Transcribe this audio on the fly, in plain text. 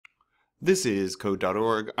This is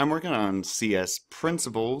Code.org. I'm working on CS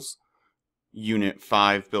Principles, Unit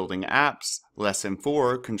 5, Building Apps, Lesson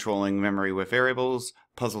 4, Controlling Memory with Variables,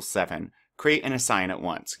 Puzzle 7, Create and Assign at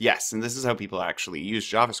Once. Yes, and this is how people actually use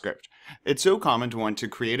JavaScript. It's so common to want to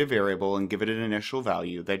create a variable and give it an initial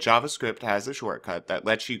value that JavaScript has a shortcut that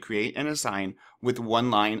lets you create and assign with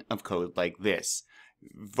one line of code like this.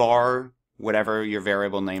 var, whatever your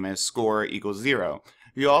variable name is, score equals 0.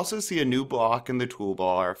 You also see a new block in the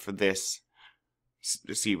toolbar for this.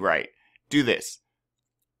 See, right. Do this.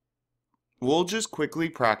 We'll just quickly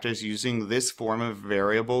practice using this form of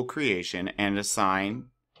variable creation and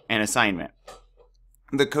assignment.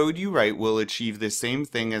 The code you write will achieve the same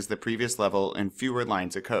thing as the previous level in fewer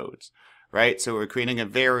lines of code, right? So we're creating a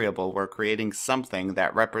variable, we're creating something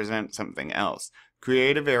that represents something else.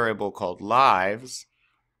 Create a variable called lives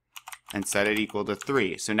and set it equal to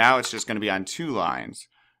 3. So now it's just going to be on 2 lines.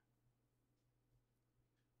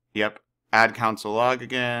 Yep. Add console log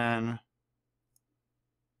again.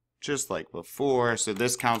 Just like before. So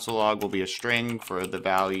this console log will be a string for the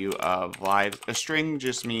value of lives. A string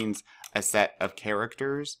just means a set of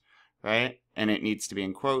characters, right? And it needs to be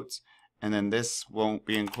in quotes. And then this won't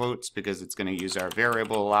be in quotes because it's going to use our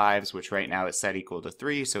variable lives, which right now is set equal to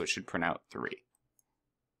 3, so it should print out 3.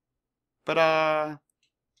 But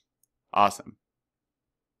awesome.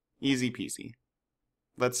 Easy peasy.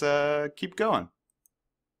 Let's keep going.